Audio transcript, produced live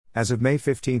As of May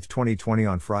 15, 2020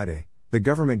 on Friday, the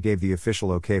government gave the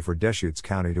official okay for Deschutes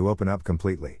County to open up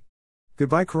completely.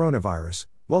 Goodbye coronavirus,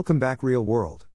 welcome back real world.